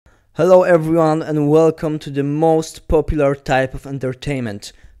Hello everyone and welcome to the most popular type of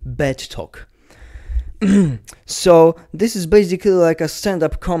entertainment, bed talk. So this is basically like a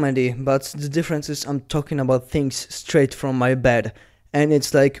stand-up comedy, but the difference is I'm talking about things straight from my bed, and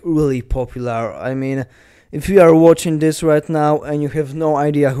it's like really popular. I mean, if you are watching this right now and you have no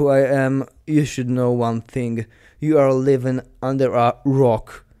idea who I am, you should know one thing. You are living under a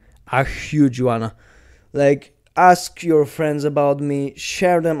rock, a huge one. Like, ask your friends about me,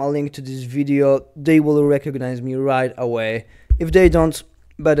 share them a link to this video, they will recognize me right away. If they don't,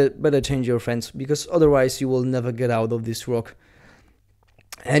 better change your friends, because otherwise you will never get out of this rock.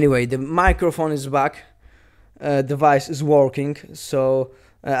 Anyway, the microphone is back, device is working, so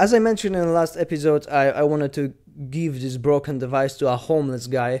as I mentioned in the last episode, I wanted to give this broken device to a homeless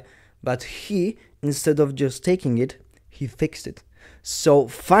guy, but he, instead of just taking it, he fixed it. So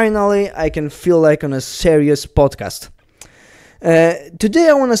finally I can feel like on a serious podcast. Today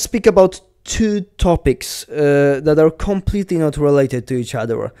I want to speak about two topics that are completely not related to each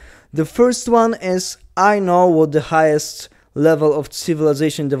other. The first one is I know what the highest level of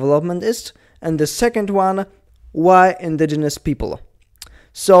civilization development is, and the second one, why indigenous people.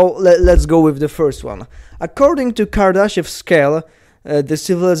 So let's go with the first one. According to Kardashev scale, the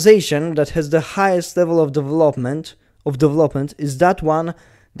civilization that has the highest level of development is that one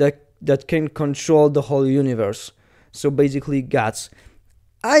that can control the whole universe. So basically gods.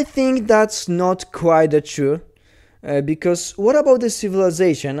 I think that's not quite true, because what about the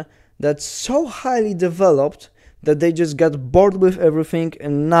civilization that's so highly developed that they just got bored with everything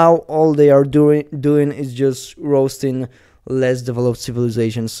and now all they are doing is just roasting less developed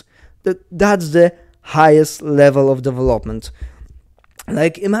civilizations? That's the highest level of development.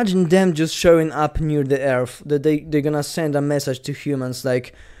 Like, imagine them just showing up near the earth, that they're gonna send a message to humans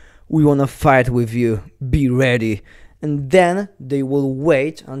like, we wanna fight with you, be ready. And then they will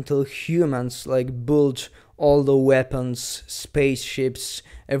wait until humans like build all the weapons, spaceships,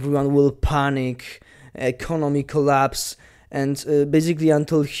 everyone will panic, economy collapse, and basically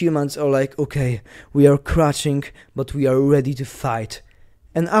until humans are like, okay, we are crouching, but we are ready to fight.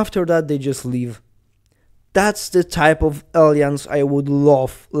 And after that they just leave. That's the type of aliens I would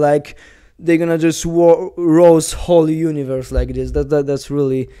love. Like, they're gonna just roast whole universe like this. That's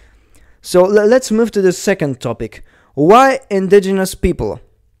really... So let's move to the second topic. Why indigenous people?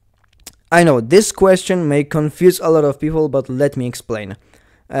 I know this question may confuse a lot of people, but let me explain.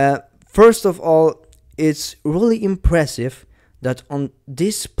 First of all, it's really impressive that on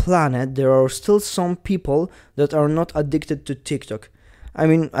this planet there are still some people that are not addicted to TikTok. I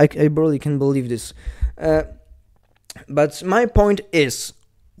mean, I barely can believe this. But my point is,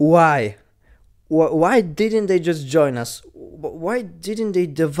 why? Why didn't they just join us? Why didn't they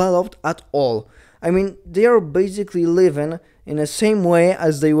develop at all? I mean, they are basically living in the same way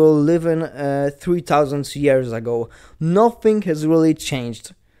as they were living 3,000 years ago. Nothing has really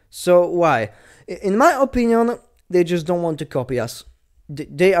changed. So why? In my opinion, they just don't want to copy us.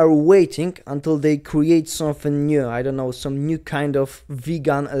 They are waiting until they create something new. I don't know, some new kind of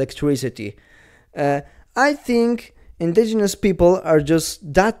vegan electricity. I think indigenous people are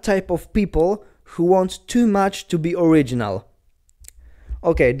just that type of people who want too much to be original.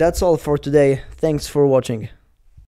 Okay, that's all for today. Thanks for watching.